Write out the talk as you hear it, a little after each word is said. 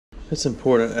It's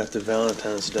important after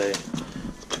Valentine's Day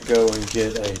to go and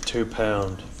get a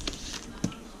 2-pound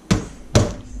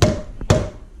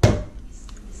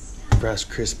Rice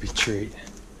Krispie treat.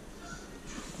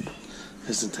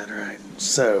 Isn't that right?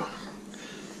 So,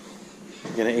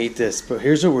 I'm gonna eat this, but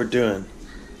here's what we're doing.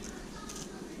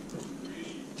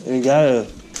 You gotta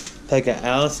take an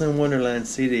Alice in Wonderland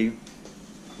CD,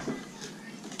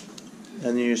 and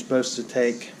then you're supposed to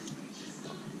take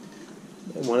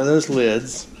one of those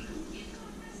lids.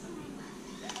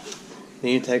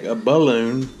 Then you take a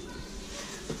balloon.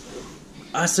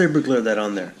 I super glued that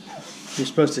on there. You're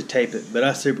supposed to tape it, but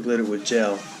I super glued it with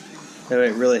gel. That way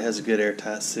it really has a good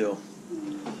airtight seal.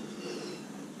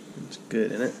 It's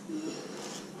good, isn't it?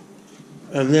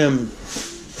 And then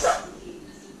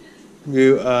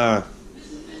you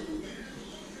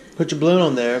put your balloon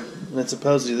on there, and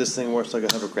supposedly this thing works like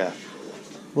a hovercraft.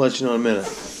 We'll let you know in a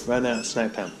minute. Right now it's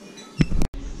snack time.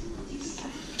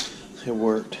 It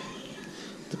worked.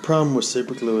 The problem with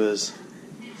super glue is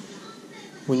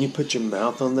when you put your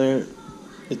mouth on there,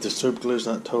 if the super glue is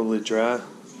not totally dry,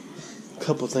 a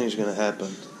couple things are going to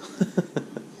happen.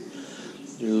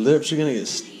 Your lips are going to get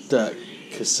stuck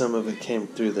because some of it came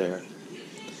through there.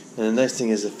 And the next thing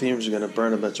is the fumes are going to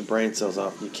burn a bunch of brain cells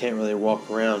off. You can't really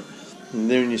walk around. And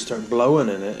then when you start blowing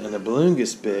in it and the balloon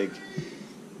gets big,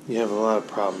 you have a lot of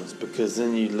problems because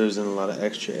then you're losing a lot of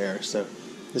extra air. So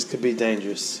this could be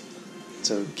dangerous.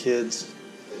 So kids,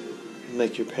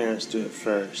 make your parents do it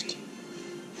first.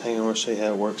 Hang on, I'll show you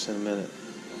how it works in a minute.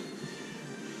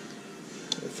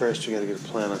 But first, we got to get a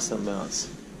plan on something else.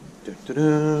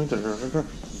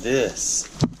 This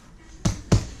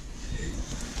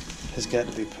has got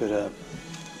to be put up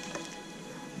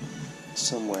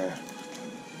somewhere.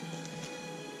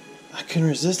 I couldn't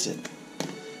resist it.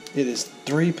 It is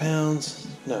 2 pounds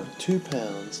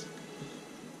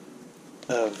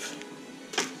of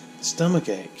stomach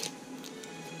ache.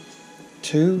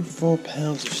 2 full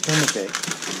pounds of stomach ache.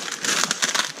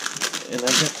 And I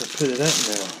got to put it up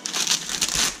now.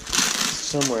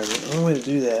 Somewhere. The only way to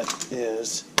do that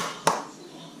is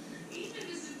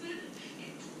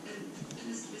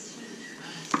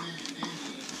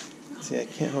see, I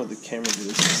can't hold the camera and do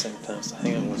this at the same time, so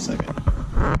hang on one second.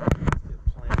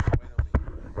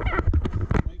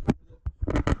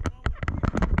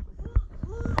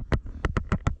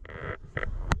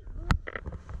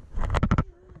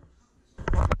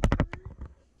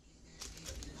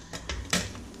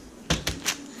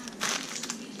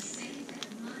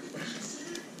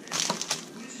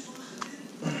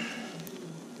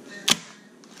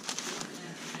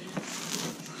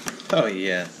 Oh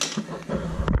yeah.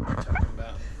 Talking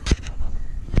about.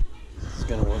 It's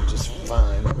gonna work just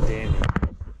fine, dandy.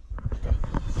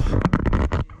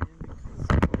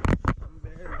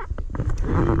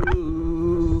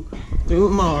 Ooh,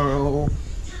 tomorrow.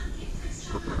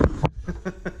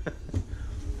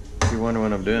 You wonder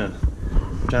what I'm doing?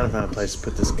 I'm trying to find a place to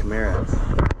put this Camaro.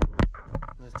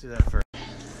 Let's do that first.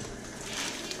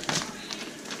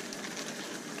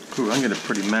 Ooh, I can get a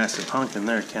pretty massive hunk in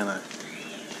there, can't I?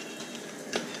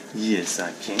 Yes,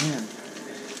 I can.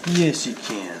 Yes, you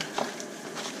can.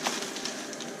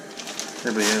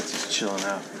 Everybody else is chilling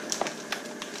out.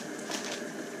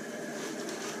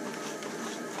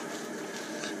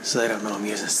 So they don't know I'm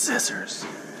using scissors.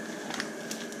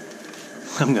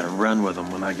 I'm gonna run with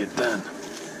them when I get done.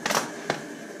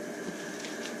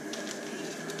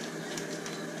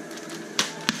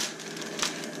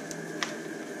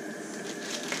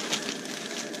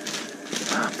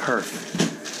 Ah, perfect.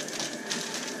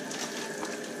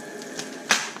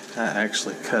 I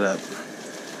actually cut up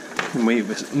meat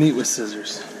with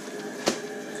scissors.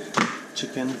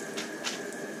 Chicken,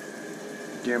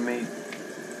 deer meat,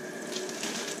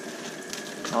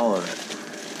 all of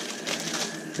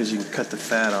it. Because you can cut the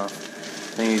fat off.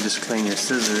 Then you just clean your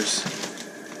scissors.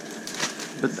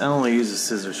 But I only use the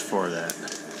scissors for that.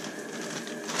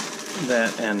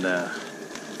 That and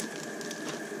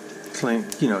clean,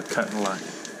 cutting like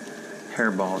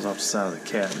hairballs off the side of the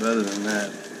cat. But other than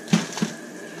that,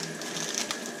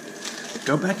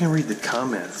 go back and read the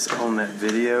comments on that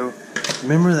video.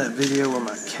 Remember that video where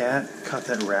my cat caught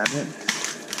that rabbit?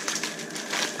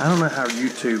 I don't know how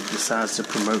YouTube decides to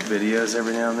promote videos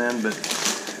every now and then, but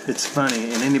it's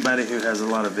funny, and anybody who has a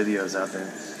lot of videos out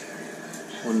there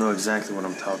will know exactly what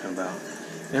I'm talking about.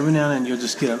 Every now and then you'll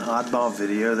just get an oddball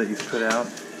video that you've put out,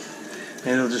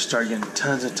 and it'll just start getting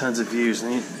tons and tons of views,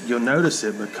 and you'll notice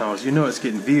it because you know it's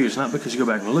getting views, not because you go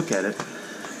back and look at it,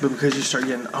 but because you start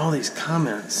getting all these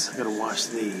comments. I gotta watch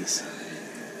these.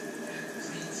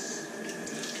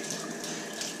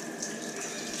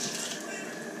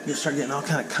 You'll start getting all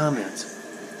kind of comments.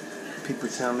 People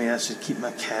tell me I should keep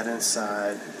my cat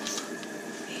inside,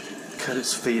 cut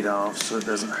its feet off so it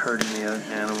doesn't hurt any other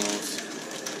animals.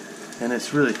 And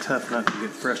it's really tough not to get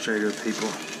frustrated with people.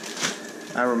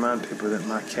 I remind people that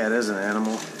my cat is an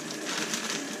animal,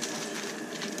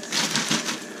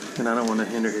 and I don't want to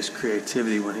hinder his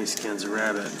creativity when he skins a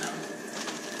rabbit.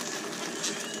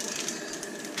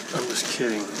 I'm just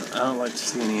kidding. I don't like to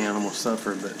see any animal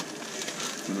suffer, but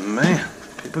man,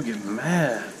 people get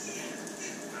mad.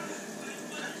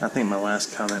 I think my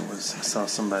last comment was I saw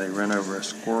somebody run over a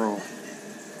squirrel.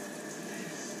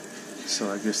 So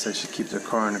I guess they should keep their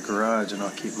car in the garage and I'll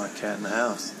keep my cat in the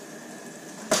house.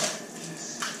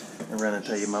 I ran and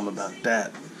tell your mom about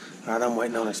that. Alright, I'm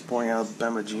waiting on Exploring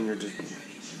Alabama Jr. to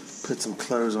put some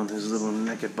clothes on his little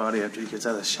naked body after he gets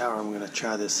out of the shower. I'm going to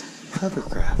try this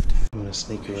Hovercraft. I'm going to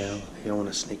sneak around. You want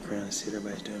to sneak around and see what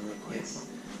everybody's doing real quick.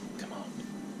 Come on.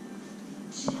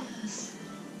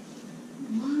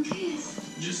 One kiss.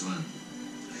 Just one.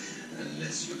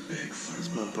 Unless you beg for It's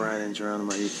my bride and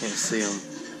Geronimo. You can't see them.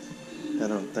 I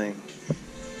don't think.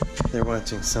 They're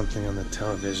watching something on the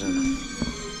television.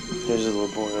 There's a little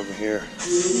boy over here.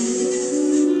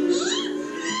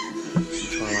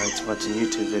 Twilight's watching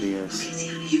YouTube videos.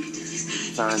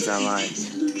 Finds I like.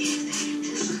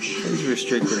 He's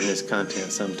restricted in his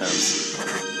content sometimes.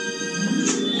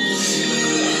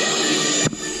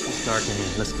 It's dark in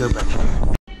here. Let's go back here.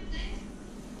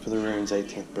 For the Rune's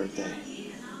 18th birthday.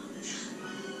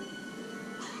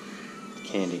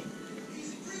 Candy.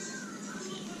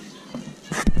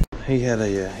 He had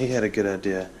a good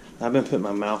idea. I've been putting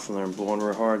my mouth on there and blowing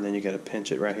real hard, and then you got to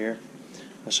pinch it right here.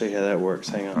 I'll show you how that works.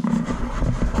 Hang on.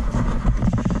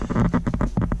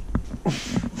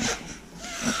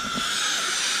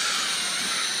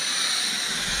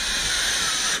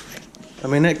 I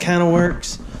mean, that kind of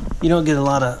works. You don't get a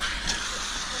lot of...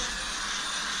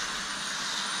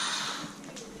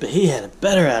 But he had a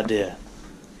better idea.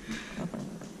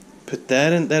 Put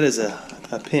that in. That is a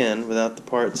pen without the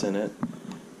parts in it.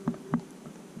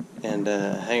 And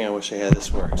hang on, I wish I had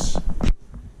this works.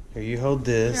 Here, you hold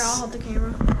this. Here, I'll hold the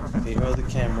camera. You hold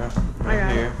the camera right I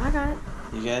got here. it. I got it.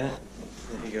 You got it?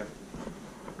 There you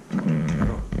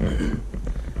go.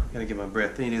 Gotta get my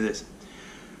breath. Then you do this.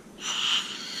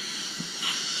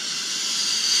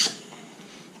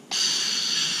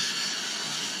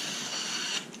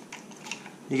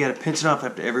 You gotta pinch it off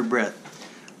after every breath.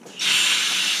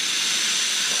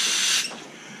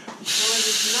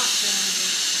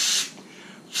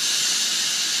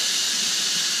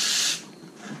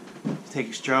 Take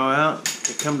your straw out.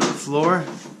 You come to the floor.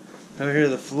 Over here to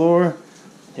the floor.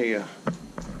 Here you go.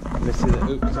 Let me see that.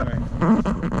 Oops,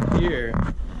 sorry. Here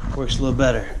works a little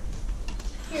better.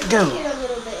 Here, go. Get a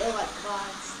little bit like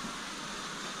clods.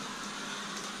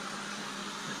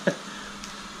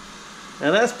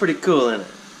 Now that's pretty cool, isn't it?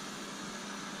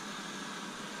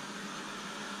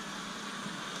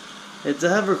 It's a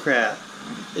hovercraft.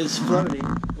 It's floating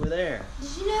with air.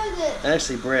 Did you know that?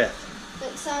 Actually, breath.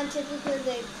 That scientifically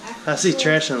they. I see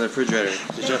trash on the refrigerator.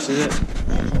 Did y'all see that?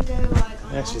 They can go like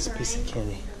on Actually, it's a all piece of terrain.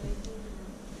 candy.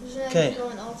 Did you know Okay. they can go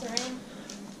on all terrain?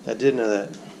 I did know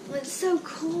that. It's so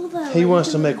cool though. He Like, wants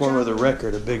you to can make one drop with a it.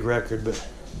 record, a big record, but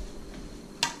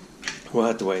we'll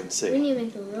have to wait and We see. need to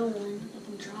make a real one that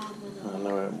can drive with I it. don't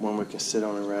know, one we can sit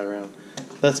on and ride around.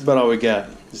 That's about all we got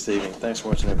this evening. Thanks for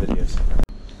watching our videos.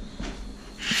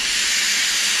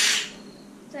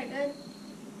 Is that good?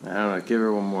 I don't know, give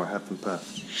her one more, huff and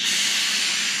puff.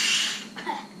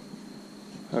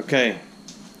 Okay.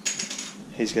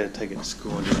 He's got to take it to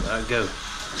school and do it. All right, go.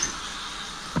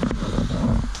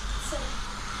 So,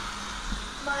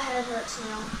 my head hurts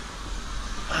now.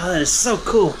 Oh, that is so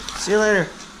cool. See you later.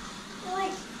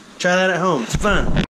 Like. Try that at home. It's fun.